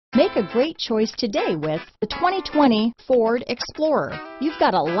Make a great choice today with the 2020 Ford Explorer. You've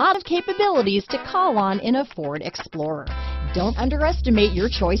got a lot of capabilities to call on in a Ford Explorer. Don't underestimate your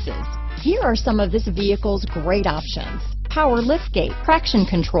choices. Here are some of this vehicle's great options: power liftgate, traction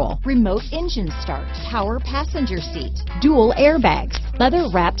control, remote engine start, power passenger seat, dual airbags,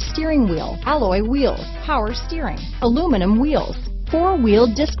 leather-wrapped steering wheel, alloy wheels, power steering, aluminum wheels, four-wheel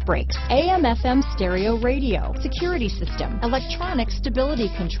disc brakes, AM/FM stereo radio, security system, electronic stability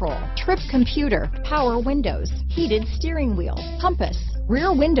control, trip computer, power windows, heated steering wheel, compass,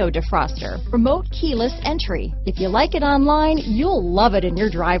 rear window defroster, remote keyless entry. If you like it online, you'll love it in your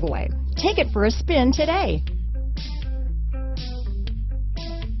driveway. Take it for a spin today.